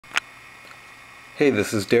Hey,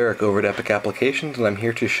 this is Derek over at Epic Applications, and I'm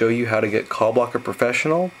here to show you how to get CallBlocker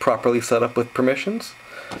Professional properly set up with permissions.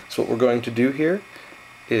 So what we're going to do here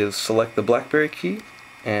is select the BlackBerry key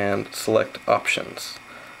and select Options.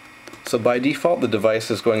 So by default, the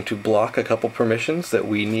device is going to block a couple permissions that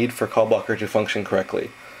we need for CallBlocker to function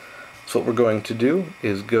correctly. So what we're going to do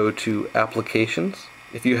is go to Applications.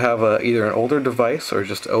 If you have either an older device or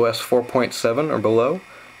just OS 4.7 or below,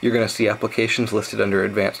 you're going to see Applications listed under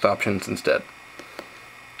Advanced Options instead.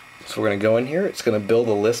 So we're going to go in here, it's going to build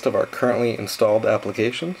a list of our currently installed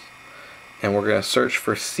applications, and we're going to search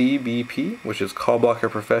for CBP, which is CallBlocker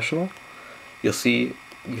Professional. You'll see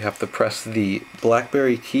you have to press the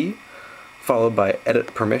BlackBerry key followed by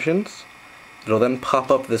Edit Permissions. It'll then pop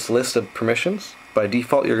up this list of permissions. By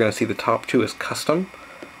default, you're going to see the top two as Custom.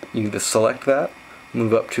 You need to select that,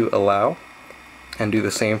 move up to Allow, and do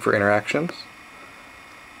the same for interactions.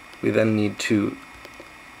 We then need to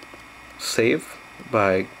save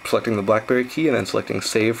by selecting the BlackBerry key and then selecting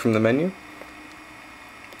Save from the menu.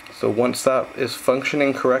 So once that is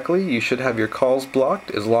functioning correctly, you should have your calls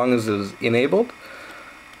blocked as long as it is enabled.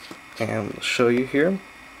 And I'll show you here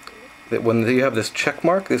that when you have this check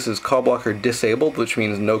mark, this is CallBlocker disabled, which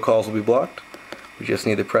means no calls will be blocked. We just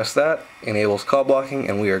need to press that, enables call blocking,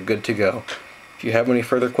 and we are good to go. If you have any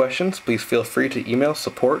further questions, please feel free to email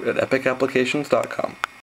support@epicapplications.com.